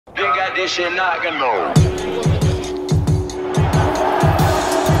not, this shit not gonna know.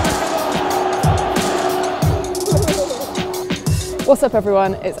 What's up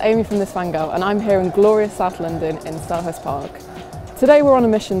everyone, it's Amy from This Fangirl and I'm here in glorious South London in Selhurst Park. Today we're on a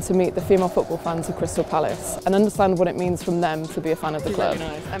mission to meet the female football fans of Crystal Palace and understand what it means from them to be a fan of the club.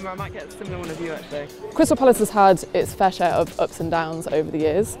 Really nice. Emma, I might get a similar one of you actually. Crystal Palace has had its fair share of ups and downs over the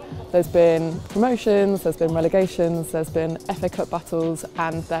years. There's been promotions, there's been relegations, there's been FA Cup battles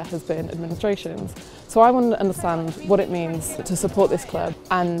and there has been administrations. So I want to understand what it means to support this club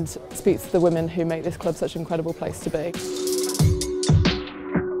and speak to the women who make this club such an incredible place to be.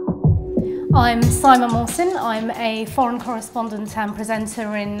 I'm Simon Mawson. I'm a foreign correspondent and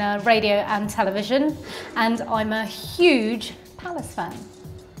presenter in radio and television, and I'm a huge Palace fan.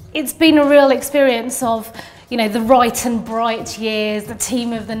 It's been a real experience of, you know, the right and bright years, the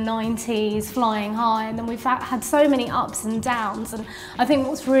team of the 90s flying high, and then we've had so many ups and downs. And I think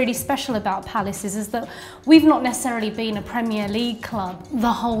what's really special about Palace is that we've not necessarily been a Premier League club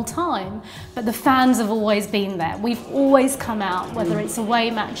the whole time, but the fans have always been there. We've always come out, whether it's away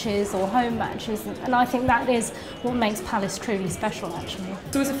matches or home matches, and I think that is what makes Palace truly special, actually.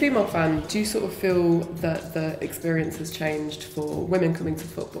 So as a female fan, do you sort of feel that the experience has changed for women coming to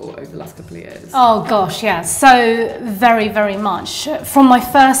football over the last couple of years? Oh gosh, yes. So very, very much. From my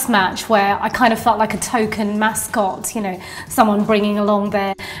first match where I kind of felt like a token mascot, you know, someone bringing along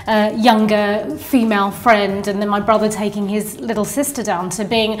their younger female friend and then my brother taking his little sister down to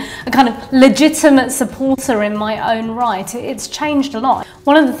being a kind of legitimate supporter in my own right. It's changed a lot.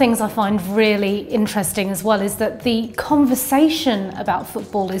 One of the things I find really interesting as well is that the conversation about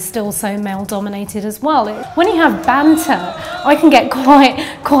football is still so male dominated as well. When you have banter, I can get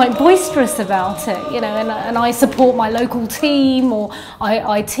quite boisterous about it, you know, and I support my local team, or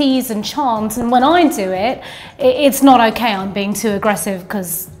I tease and chant, and when I do it, it's not okay. I'm being too aggressive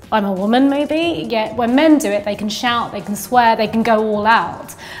because I'm a woman maybe, yet when men do it, they can shout, they can swear, they can go all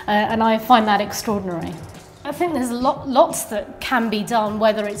out, and I find that extraordinary. I think there's lots that can be done,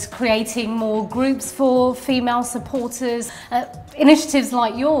 whether it's creating more groups for female supporters, initiatives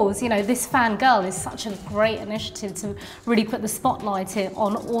like yours. You know, This Fangirl is such a great initiative to really put the spotlight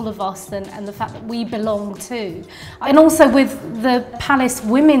on all of us and the fact that we belong too. And also with the Palace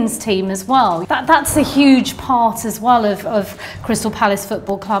women's team as well. That's a huge part as well of Crystal Palace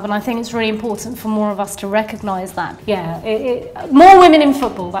Football Club, and I think it's really important for more of us to recognise that. Yeah, more women in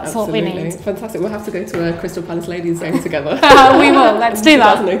football, that's Absolutely. What we need. Fantastic. We'll have to go to a Crystal Palace ladies game together. We will, let's do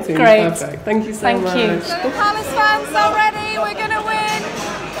that. 2018. Great. Perfect. Thank you so much. Thank you. So Palace fans are ready, we're going to win!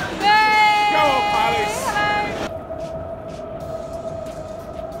 Yay! Go Palace!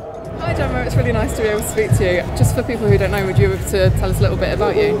 Hi Gemma, it's really nice to be able to speak to you. Just for people who don't know, would you be able to tell us a little bit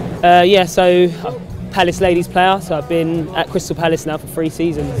about you? Yeah, so Palace ladies player, so I've been at Crystal Palace now for 3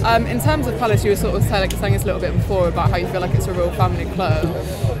 seasons. In terms of Palace, you were sort of saying us a little bit before about how you feel like it's a real family club.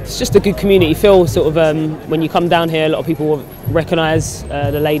 It's just a good community feel, sort of when you come down here, a lot of people will recognise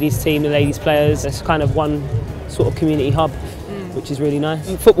the ladies team, the ladies players. It's kind of one sort of community hub, which is really nice.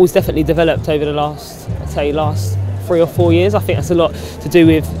 Football's definitely developed over the last 3 or 4 years. I think that's a lot to do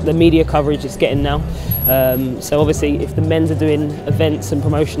with the media coverage it's getting now. So obviously if the men's are doing events and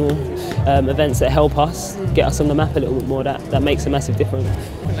promotional events that help us get us on the map a little bit more, that makes a massive difference.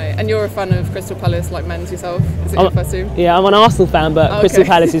 And you're a fan of Crystal Palace like men's yourself? Is it your first team? Yeah, I'm an Arsenal fan, but okay. Crystal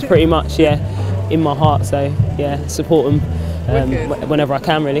Palace is pretty much in my heart, so yeah, support them whenever I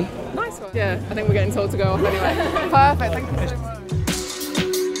can really. Nice one. Yeah, I think we're getting told to go off anyway. Perfect, thank you so much.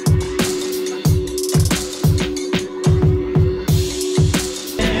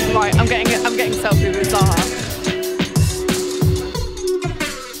 Right, I'm getting selfie with Zaha.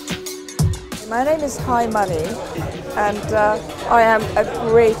 My name is Hi Money, and I am a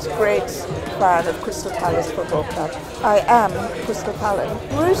great fan of Crystal Palace Football Club. I am Crystal Palace.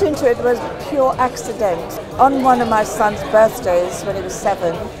 Route into it was pure accident. On one of my son's birthdays when he was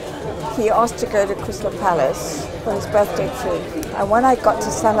 7, he asked to go to Crystal Palace for his birthday treat. And when I got to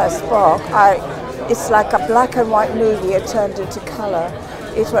Selhurst Park, it's like a black and white movie, it turned into colour.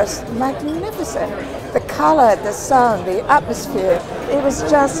 It was magnificent. The colour, the sound, the atmosphere, it was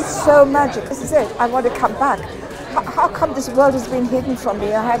just so magic. This is it, I want to come back. How come this world has been hidden from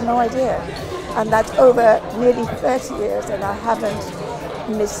me? I have no idea. And that's over nearly 30 years and I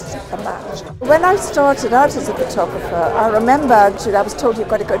haven't missed a match. When I started out as a photographer, I remember I was told you've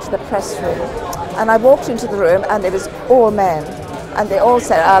got to go to the press room. And I walked into the room and it was all men. And they all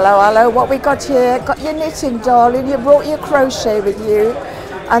said, hello, what we got here? Got your knitting, darling, you brought your crochet with you.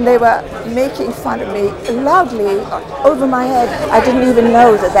 and they were making fun of me loudly over my head. I didn't even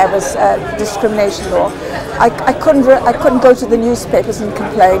know that there was discrimination law. I couldn't go to the newspapers and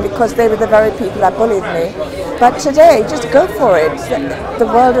complain because they were the very people that bullied me. But today, just go for it. The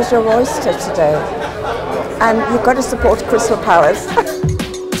world is your oyster today, and you've got to support Crystal Palace.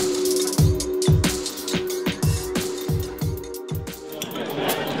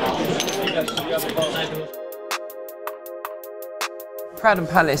 Proud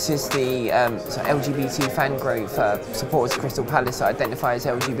 & Palace is the LGBT fan group for supporters of Crystal Palace that identify as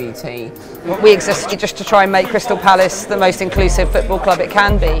LGBT. We exist just to try and make Crystal Palace the most inclusive football club it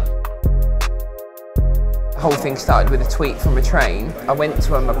can be. The whole thing started with a tweet from a train. I went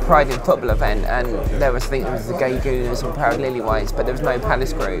to a Pride in Football event, and there was, I think there was the Gay Gooners and Proud Lilywhites, but there was no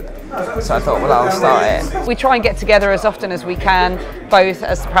Palace group. So I thought, well, I'll start it. We try and get together as often as we can, both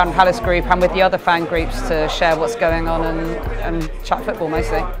as the Proud & Palace group and with the other fan groups, to share what's going on and chat football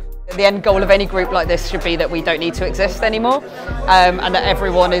mostly. The end goal of any group like this should be that we don't need to exist anymore, and that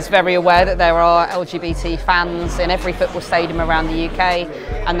everyone is very aware that there are LGBT fans in every football stadium around the UK,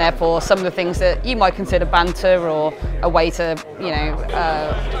 and therefore some of the things that you might consider banter or a way to,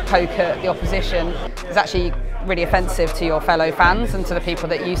 poke at the opposition is actually really offensive to your fellow fans and to the people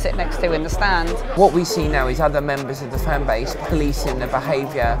that you sit next to in the stand. What we see now is other members of the fan base policing the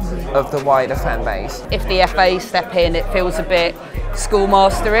behaviour of the wider fan base. If the FA step in, it feels a bit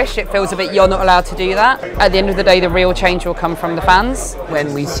schoolmasterish, it feels a bit you're not allowed to do that. At the end of the day, the real change will come from the fans.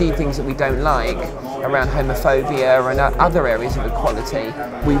 When we see things that we don't like around homophobia and other areas of equality,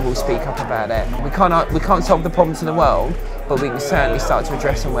 we will speak up about it. We can't solve the problems in the world, but we can certainly start to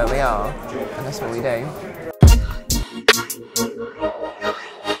address them where we are, and that's what we do.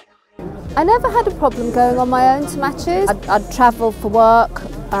 I never had a problem going on my own to matches. I'd travel for work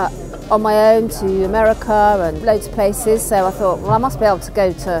on my own to America and loads of places, so I thought, well, I must be able to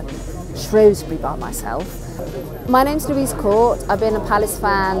go to Shrewsbury by myself. My name's Louise Court. I've been a Palace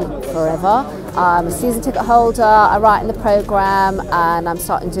fan forever. I'm a season ticket holder, I write in the programme, and I'm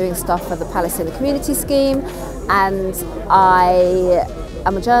starting doing stuff for the Palace in the Community Scheme, and I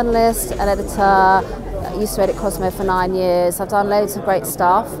am a journalist, an editor. I used to edit Cosmo for 9 years. I've done loads of great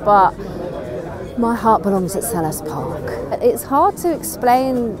stuff, but my heart belongs at Selhurst Park. It's hard to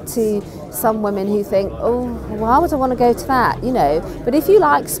explain to some women who think, oh, why would I want to go to that, But if you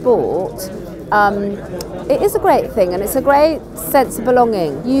like sport, it is a great thing, and it's a great sense of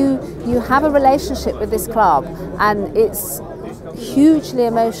belonging. You have a relationship with this club, and it's hugely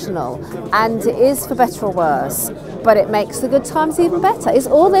emotional, and it is for better or worse, but it makes the good times even better. It's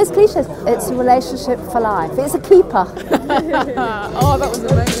all those cliches. It's a relationship for life. It's a keeper. Oh, that was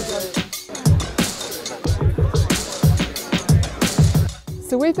amazing.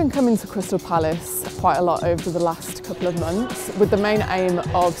 So we've been coming to Crystal Palace quite a lot over the last couple of months, with the main aim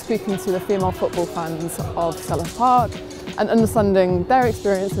of speaking to the female football fans of Selhurst Park and understanding their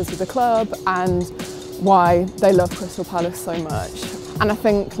experiences with the club and why they love Crystal Palace so much. And I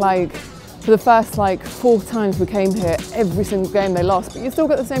think for the first 4 times we came here, every single game they lost, but you still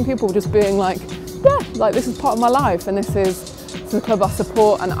get the same people just being this is part of my life, and this is the club I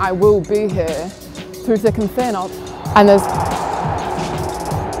support, and I will be here through thick and thin. And there's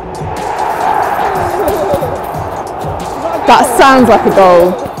that sounds like a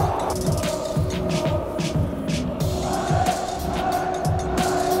goal.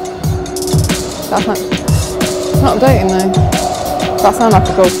 It's not updating though. That sounded like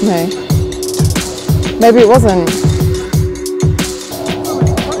a goal to me. Maybe it wasn't.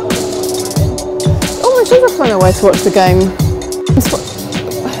 Oh, it is a funny way to watch the game.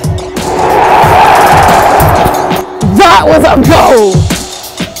 That was a goal!